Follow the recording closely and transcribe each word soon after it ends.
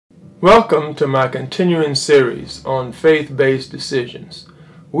Welcome to my continuing series on faith-based decisions.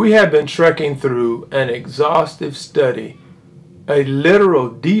 We have been trekking through an exhaustive study, a literal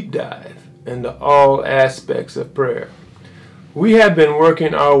deep dive into all aspects of prayer. We have been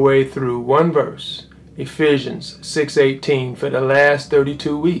working our way through one verse, Ephesians 6:18, for the last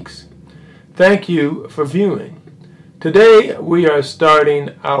 32 weeks. Thank you for viewing. Today we are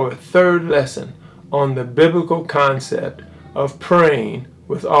starting our third lesson on the biblical concept of praying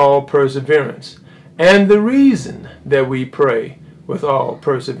with all perseverance, and the reason that we pray with all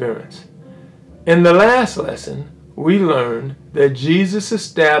perseverance. In the last lesson, we learned that Jesus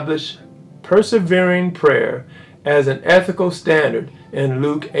established persevering prayer as an ethical standard in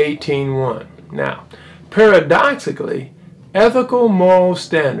Luke 18:1. Now, paradoxically, ethical moral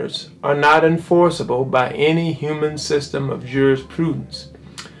standards are not enforceable by any human system of jurisprudence.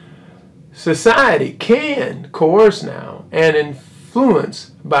 Society can coerce now and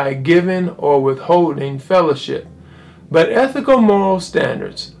influence by giving or withholding fellowship, but ethical moral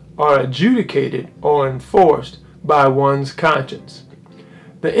standards are adjudicated or enforced by one's conscience.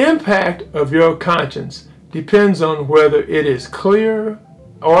 The impact of your conscience depends on whether it is clear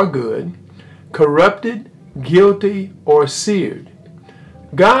or good, corrupted, guilty, or seared.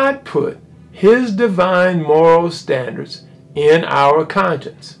 God put His divine moral standards in our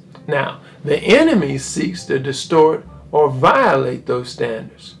conscience. Now, the enemy seeks to distort or violate those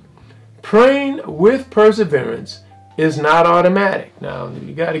standards. Praying with perseverance is not automatic. Now,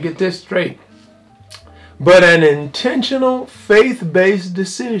 you got to get this straight. But an intentional, faith-based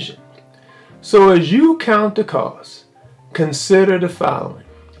decision. So as you count the cost, consider the following.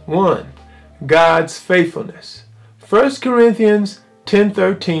 1. God's faithfulness. 1 Corinthians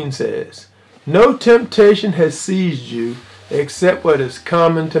 10:13 says, "No temptation has seized you except what is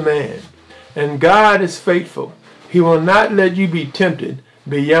common to man. And God is faithful. He will not let you be tempted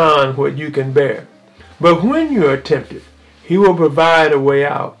beyond what you can bear. But when you are tempted, He will provide a way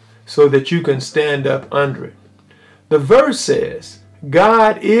out so that you can stand up under it." The verse says,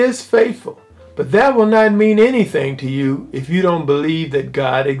 God is faithful, but that will not mean anything to you if you don't believe that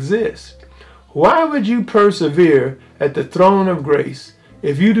God exists. Why would you persevere at the throne of grace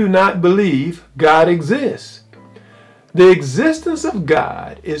if you do not believe God exists? The existence of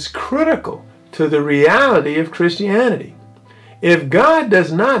God is critical to the reality of Christianity. If God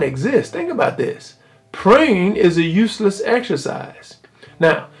does not exist, think about this, praying is a useless exercise.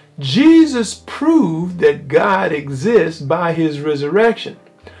 Now, Jesus proved that God exists by His resurrection.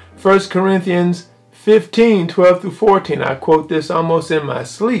 1 Corinthians 15:12-14, I quote this almost in my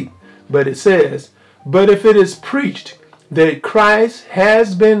sleep, but it says, "But if it is preached that Christ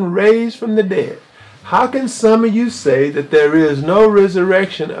has been raised from the dead, how can some of you say that there is no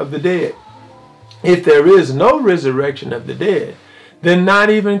resurrection of the dead? If there is no resurrection of the dead, then not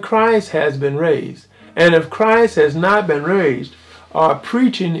even Christ has been raised. And if Christ has not been raised, our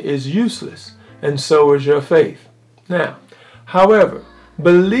preaching is useless, and so is your faith." Now, however,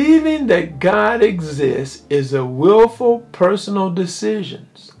 believing that God exists is a willful personal decision.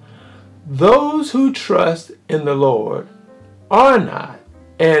 Those who trust in the Lord are not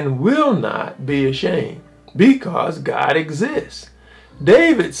and will not be ashamed because God exists.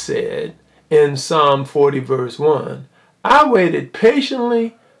 David said in Psalm 40 verse 1, "I waited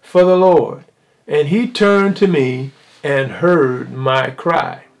patiently for the Lord, and He turned to me and heard my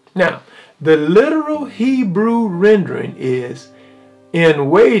cry." Now, the literal Hebrew rendering is, "In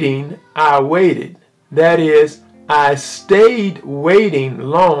waiting, I waited." That is, I stayed waiting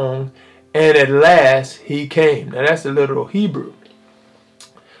long, and at last He came. Now, that's the literal Hebrew.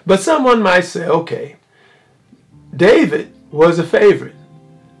 But someone might say, okay, David was a favorite.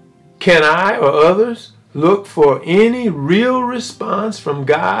 Can I or others look for any real response from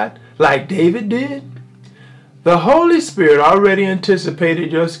God like David did? The Holy Spirit already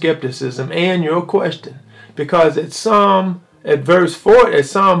anticipated your skepticism and your question, because at Psalm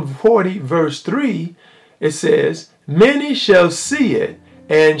 40 verse 3, it says, "Many shall see it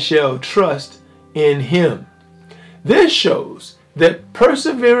and shall trust in Him." This shows that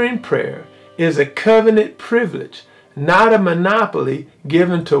persevering prayer is a covenant privilege, not a monopoly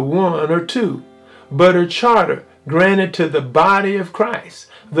given to one or two, but a charter granted to the body of Christ,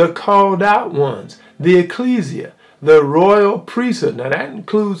 the called out ones, the ecclesia, the royal priesthood. Now that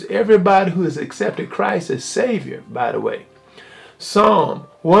includes everybody who has accepted Christ as Savior, by the way. Psalm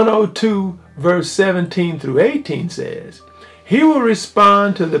 102 verse 17-18 says, "He will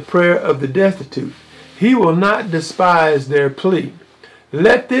respond to the prayer of the destitute. He will not despise their plea.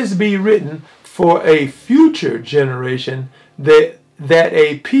 Let this be written for a future generation, that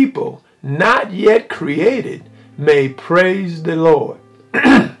a people not yet created may praise the Lord."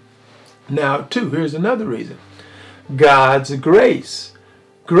 Now, here's another reason. God's grace.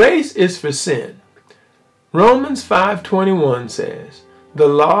 Grace is for sin. Romans 5:21 says, the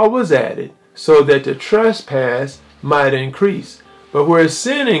law was added so that the trespass might increase. But where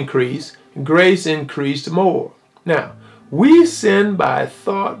sin increased, grace increased more. Now, we sin by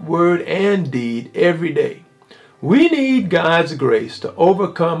thought, word, and deed every day. We need God's grace to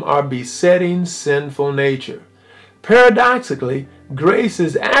overcome our besetting sinful nature. Paradoxically, grace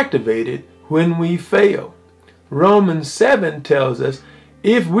is activated when we fail. Romans 7 tells us,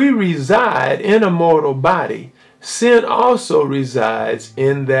 if we reside in a mortal body, sin also resides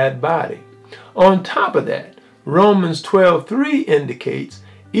in that body. On top of that, Romans 12:3 indicates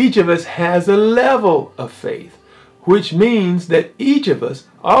each of us has a level of faith, which means that each of us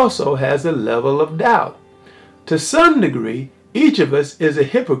also has a level of doubt. To some degree, each of us is a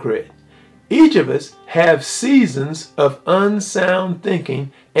hypocrite. Each of us have seasons of unsound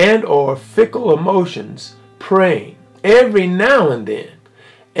thinking and or fickle emotions, praying every now and then.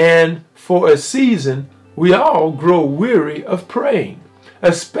 And for a season, we all grow weary of praying,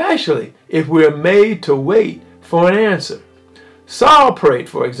 especially if we're made to wait for an answer. Saul prayed,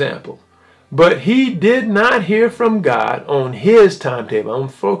 for example, but he did not hear from God on his timetable. I'm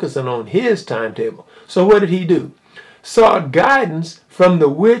focusing on his timetable. So what did he do? Sought guidance from the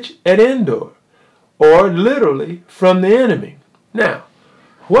witch at Endor, or literally from the enemy. Now,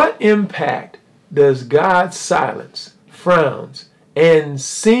 what impact does God's silence, frowns, and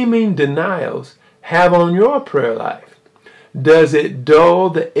seeming denials have on your prayer life? Does it dull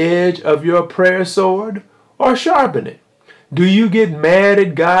the edge of your prayer sword or sharpen it? Do you get mad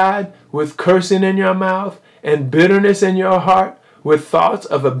at God with cursing in your mouth and bitterness in your heart with thoughts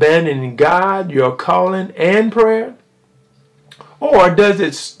of abandoning God, your calling, and prayer? Or does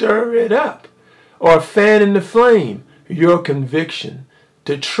it stir it up or fan into flame your conviction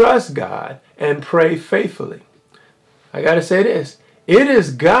to trust God and pray faithfully? I got to say this. It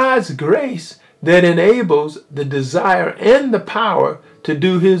is God's grace that enables the desire and the power to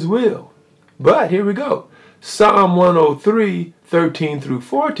do His will. But here we go. Psalm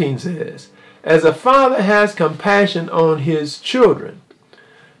 103:13-14 says, as a father has compassion on his children,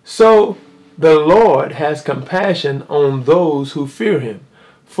 so the Lord has compassion on those who fear Him,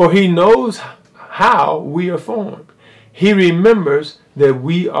 for He knows how we are formed. He remembers that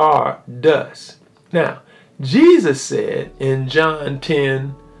we are dust. Now, Jesus said in John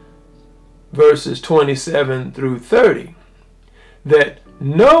 10, verses 27-30, that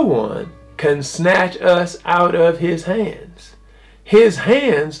no one can snatch us out of His hands. His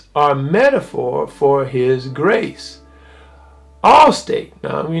hands are metaphor for His grace. Allstate,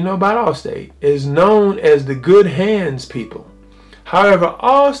 now we know about Allstate, is known as the good hands people. However,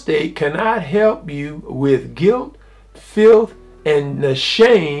 Allstate cannot help you with guilt, filth, and the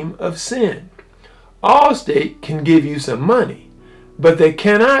shame of sin. Allstate can give you some money, but they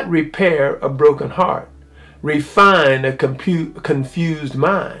cannot repair a broken heart, refine a confused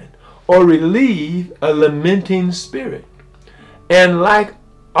mind, or relieve a lamenting spirit. And like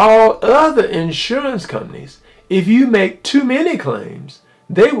all other insurance companies, if you make too many claims,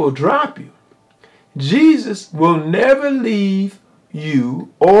 they will drop you. Jesus will never leave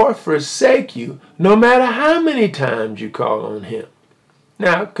you or forsake you, no matter how many times you call on Him.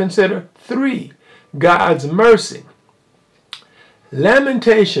 Now consider 3, God's mercy.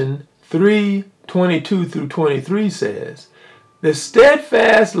 Lamentation 3:22-23 says, the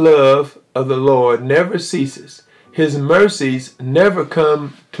steadfast love of the Lord never ceases. His mercies never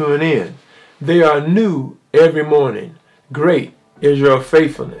come to an end. They are new every morning. Great is your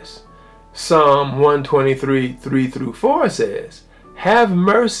faithfulness. Psalm 123:3-4 says, have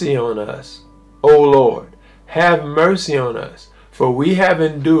mercy on us, O Lord. Have mercy on us, for we have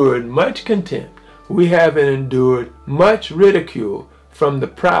endured much contempt. We have endured much ridicule from the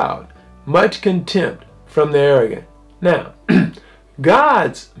proud, much contempt from the arrogant. Now,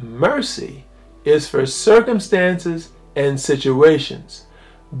 God's mercy is for circumstances and situations,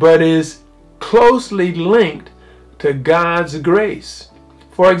 but is closely linked to God's grace.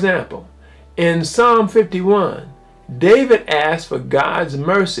 For example, in Psalm 51, David asked for God's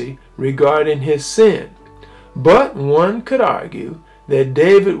mercy regarding his sin. But one could argue that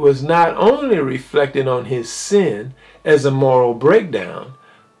David was not only reflecting on his sin as a moral breakdown,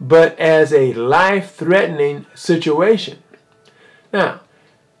 but as a life-threatening situation. Now,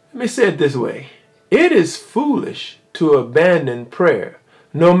 let me say it this way. It is foolish to abandon prayer,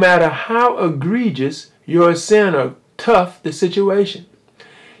 no matter how egregious your sin or tough the situation.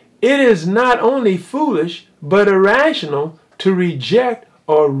 It is not only foolish, but irrational to reject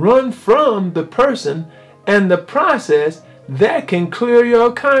or run from the person and the process that can clear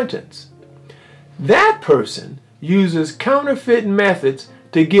your conscience. that person uses counterfeit methods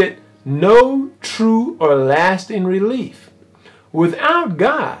to get no true or lasting relief. Without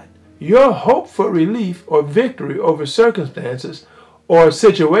God, your hope for relief or victory over circumstances or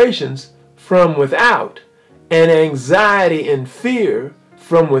situations from without, and anxiety and fear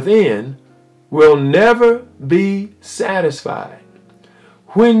from within will never be satisfied.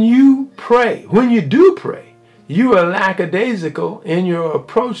 When you do pray, you are lackadaisical in your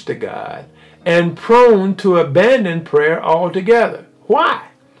approach to God and prone to abandon prayer altogether. Why?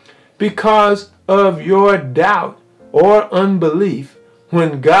 Because of your doubt or unbelief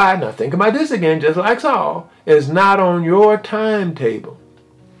when God, now think about this again, just like Saul, is not on your timetable.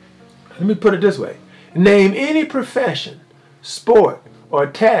 Let me put it this way. Name any profession, sport, or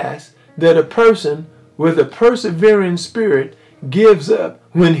task that a person with a persevering spirit gives up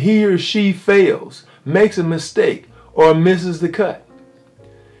when he or she fails, makes a mistake, or misses the cut.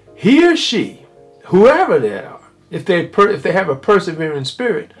 He or she, whoever they are, if they have a persevering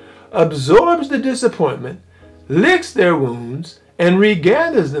spirit, absorbs the disappointment, licks their wounds, and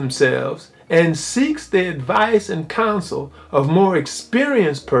regathers themselves and seeks the advice and counsel of more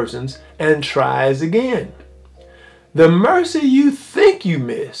experienced persons and tries again. The mercy you think you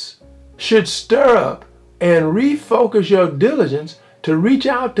miss should stir up and refocus your diligence to reach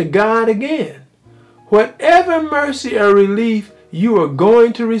out to God again. Whatever mercy or relief you are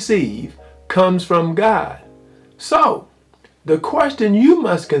going to receive comes from God. So, the question you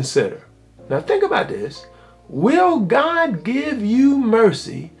must consider, now think about this, will God give you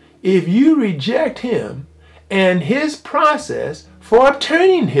mercy if you reject Him and His process for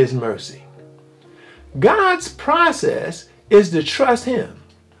obtaining His mercy? God's process is to trust Him,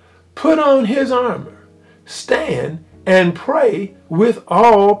 put on His armor, stand and pray with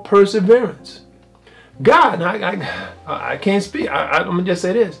all perseverance. God, I can't speak, I'm going to just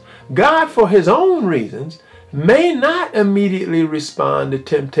say this. God, for His own reasons, may not immediately respond to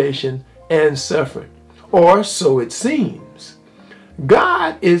temptation and suffering, or so it seems.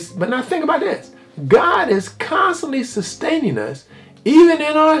 God is, but now think about this, God is constantly sustaining us even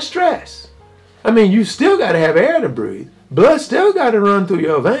in our stress. I mean, you still got to have air to breathe. Blood still got to run through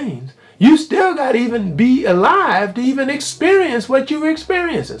your veins. You still got to even be alive to even experience what you're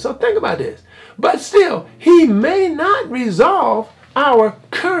experiencing. So think about this. But still, He may not resolve our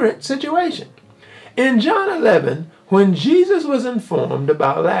current situation. In John 11, when Jesus was informed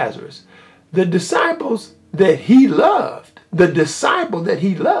about Lazarus, the disciples that He loved, now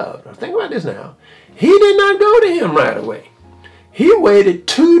think about this now, He did not go to Him right away. He waited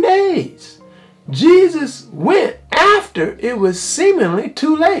 2 days. Jesus went after it was seemingly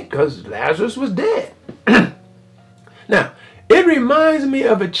too late because Lazarus was dead. Now, it reminds me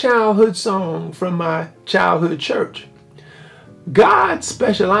of a childhood song from my childhood church. God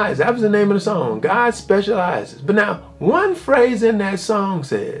specializes. That was the name of the song. God specializes. But now, one phrase in that song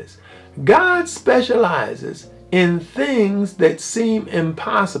says, God specializes in things that seem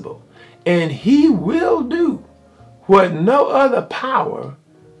impossible, and He will do what no other power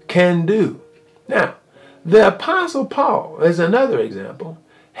can do. Now, the Apostle Paul, as another example,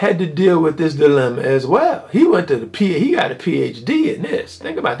 had to deal with this dilemma as well. He got a PhD in this.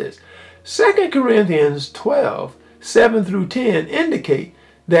 Think about this. 2 Corinthians 12, 7 through 10 indicate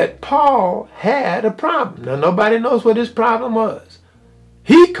that Paul had a problem. Now, nobody knows what his problem was.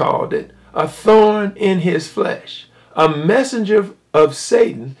 He called it a thorn in his flesh, a messenger of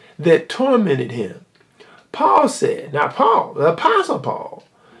Satan that tormented him. Paul said, now Paul, the Apostle Paul,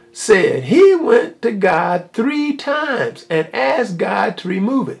 said he went to God 3 times and asked God to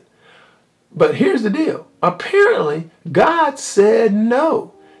remove it. But here's the deal. Apparently, God said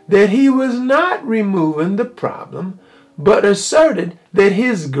no, that He was not removing the problem, but asserted that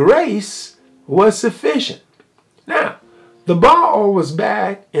His grace was sufficient. Now, the ball was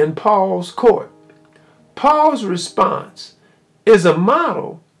back in Paul's court. Paul's response is a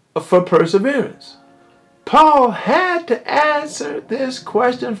model for perseverance. Paul had to answer this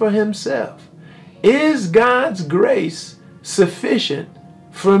question for himself. Is God's grace sufficient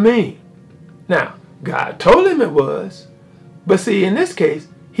for me? Now, God told him it was. But see, in this case,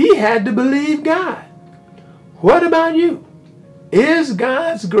 he had to believe God. What about you? Is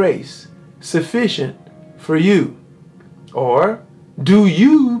God's grace sufficient for you? Or do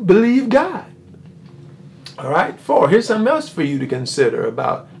you believe God? All right, 4. Here's something else for you to consider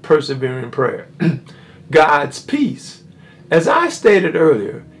about persevering prayer. God's peace. As I stated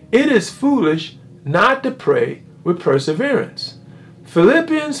earlier, it is foolish not to pray with perseverance.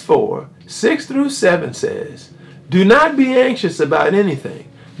 Philippians 4, 6 through 7 says, do not be anxious about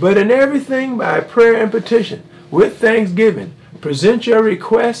anything, but in everything by prayer and petition, with thanksgiving, present your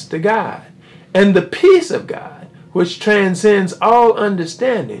requests to God. And the peace of God, which transcends all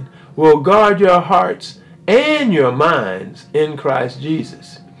understanding, will guard your hearts and your minds in Christ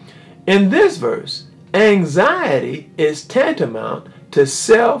Jesus. In this verse, anxiety is tantamount to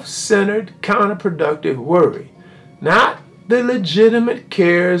self-centered, counterproductive worry, not the legitimate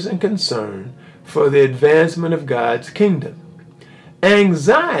cares and concern for the advancement of God's kingdom.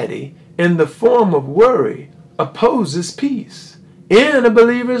 Anxiety in the form of worry opposes peace in a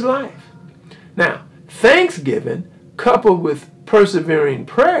believer's life. Now, thanksgiving coupled with persevering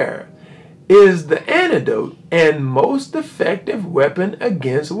prayer is the antidote and most effective weapon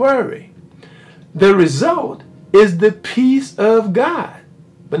against worry. The result is the peace of God.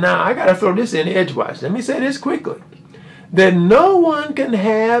 But now I got to throw this in edgewise. Let me say this quickly. That no one can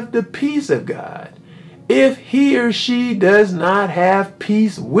have the peace of God if he or she does not have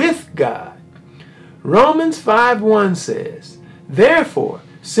peace with God. Romans 5:1 says, "Therefore,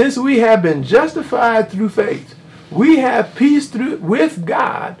 since we have been justified through faith, we have peace with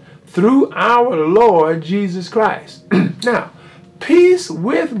God through our Lord Jesus Christ." Now, peace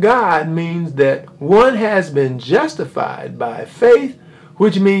with God means that one has been justified by faith,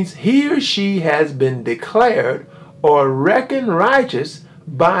 which means he or she has been declared or reckoned righteous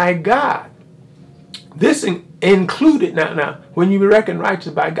by God. This included, now, when you reckon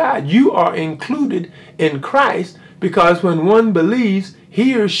righteous by God, you are included in Christ, because when one believes,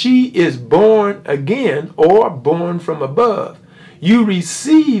 he or she is born again or born from above. You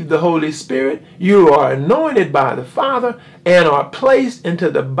receive the Holy Spirit, you are anointed by the Father, and are placed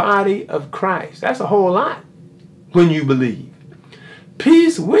into the body of Christ. That's a whole lot when you believe.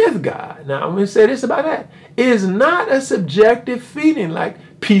 Peace with God, now I'm going to say this about that, is not a subjective feeling like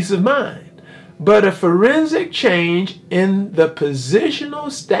peace of mind, but a forensic change in the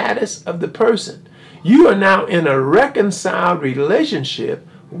positional status of the person. You are now in a reconciled relationship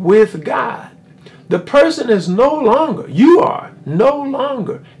with God. The person is you are no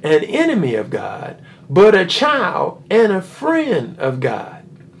longer an enemy of God, but a child and a friend of God.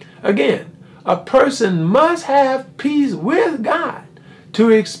 Again, a person must have peace with God to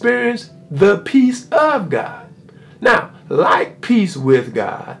experience the peace of God. Now, like peace with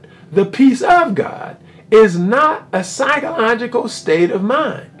God, the peace of God is not a psychological state of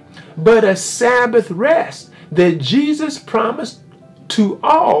mind, but a Sabbath rest that Jesus promised to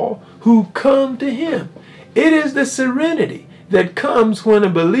all who come to him. It is the serenity that comes when a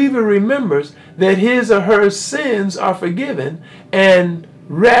believer remembers that his or her sins are forgiven and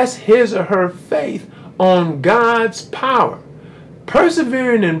rests his or her faith on God's power.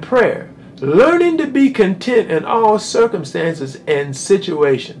 Persevering in prayer, learning to be content in all circumstances and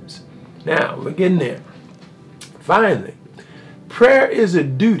situations. Now, we're getting there. Finally, prayer is a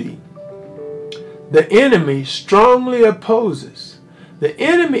duty the enemy strongly opposes. The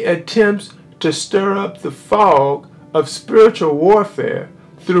enemy attempts to stir up the fog of spiritual warfare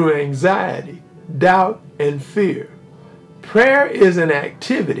through anxiety, doubt, and fear. Prayer is an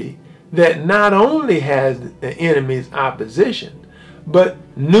activity that not only has the enemy's opposition, but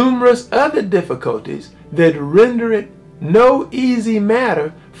numerous other difficulties that render it no easy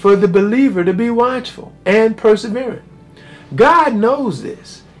matter for the believer to be watchful and persevering. God knows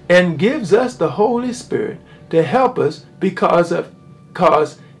this and gives us the Holy Spirit to help us because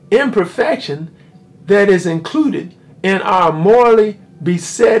imperfection that is included in our morally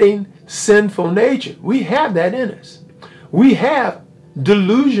besetting sinful nature. We have that in us. We have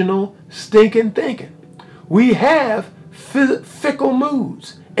delusional stinking thinking. We have fickle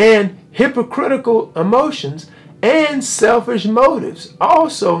moods and hypocritical emotions and selfish motives,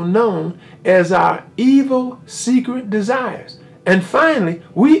 also known as our evil secret desires. And finally,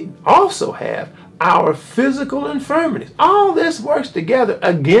 we also have our physical infirmities. All this works together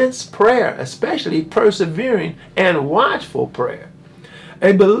against prayer, especially persevering and watchful prayer.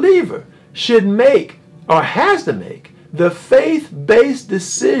 A believer should make, or has to make, the faith-based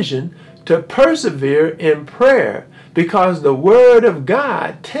decision to persevere in prayer, because the Word of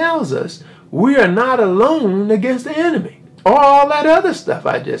God tells us we are not alone against the enemy, or all that other stuff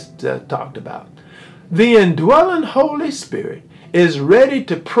I just talked about. The indwelling Holy Spirit is ready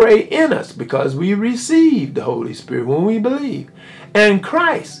to pray in us because we receive the Holy Spirit when we believe. And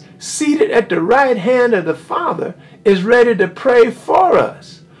Christ, seated at the right hand of the Father, is ready to pray for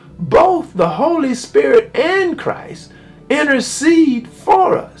us. Both the Holy Spirit and Christ intercede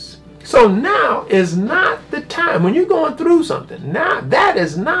for us. So now is not the time, when you're going through something, now that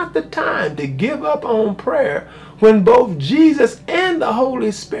is not the time to give up on prayer when both Jesus and the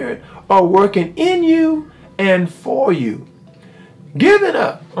Holy Spirit are working in you and for you. Giving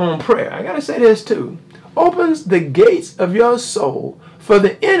up on prayer, I got to say this too, opens the gates of your soul for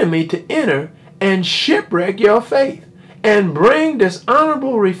the enemy to enter and shipwreck your faith and bring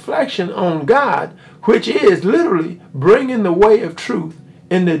dishonorable reflection on God, which is literally bringing the way of truth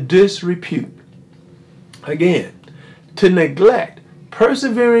into disrepute. Again, to neglect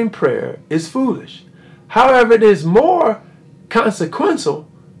persevering prayer is foolish. However, it is more consequential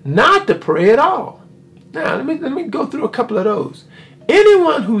not to pray at all. Now, let me go through a couple of those.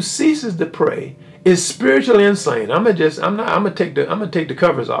 Anyone who ceases to pray is spiritually insane. I'm gonna take the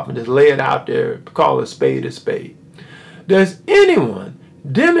covers off and just lay it out there, call a spade a spade. Does anyone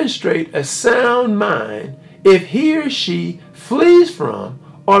demonstrate a sound mind if he or she flees from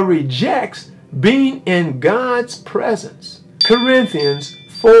or rejects being in God's presence? Corinthians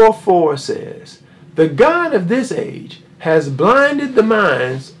 4:4 says, "The God of this age has blinded the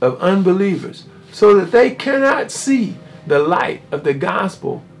minds of unbelievers so that they cannot see the light of the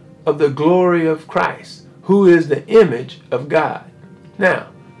gospel of the glory of Christ, who is the image of God." Now,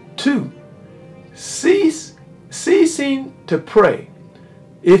 2, ceasing to pray.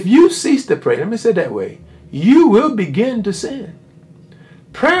 If you cease to pray, let me say it that way, you will begin to sin.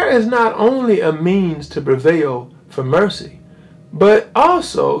 Prayer is not only a means to prevail for mercy, but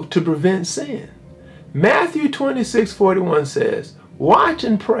also to prevent sin. Matthew 26:41 says, "Watch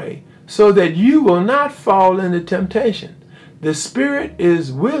and pray so that you will not fall into temptation. The spirit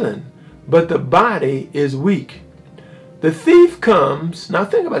is willing, but the body is weak." The thief comes, now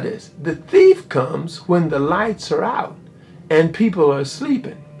think about this, the thief comes when the lights are out and people are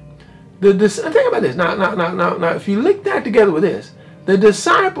sleeping. Think about this, now, if you link that together with this, the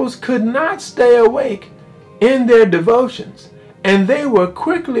disciples could not stay awake in their devotions, and they were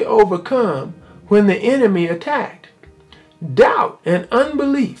quickly overcome when the enemy attacked. Doubt and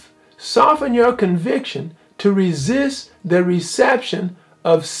unbelief soften your conviction to resist the reception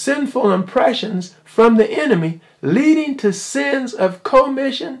of sinful impressions from the enemy, leading to sins of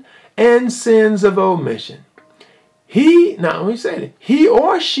commission and sins of omission. He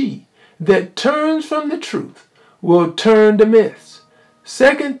or she that turns from the truth will turn to myths.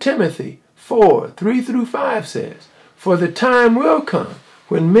 2 Timothy 4:3-5 says, "For the time will come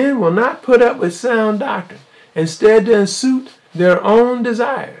when men will not put up with sound doctrine. Instead, to suit their own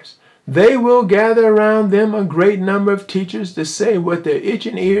desires, they will gather around them a great number of teachers to say what their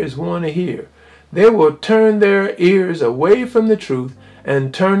itching ears want to hear. They will turn their ears away from the truth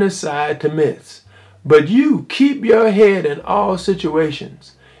and turn aside to myths. But you keep your head in all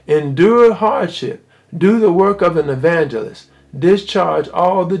situations. Endure hardship. Do the work of an evangelist. Discharge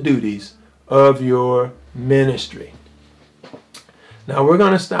all the duties of your ministry." Now we're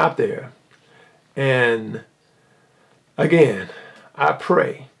going to stop there. And again, I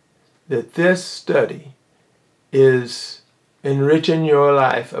pray that this study is enriching your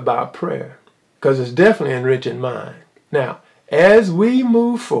life about prayer, because it's definitely enriching mine. Now, as we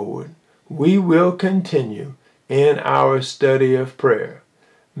move forward, we will continue in our study of prayer.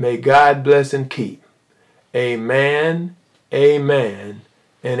 May God bless and keep. Amen, amen,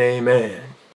 and amen.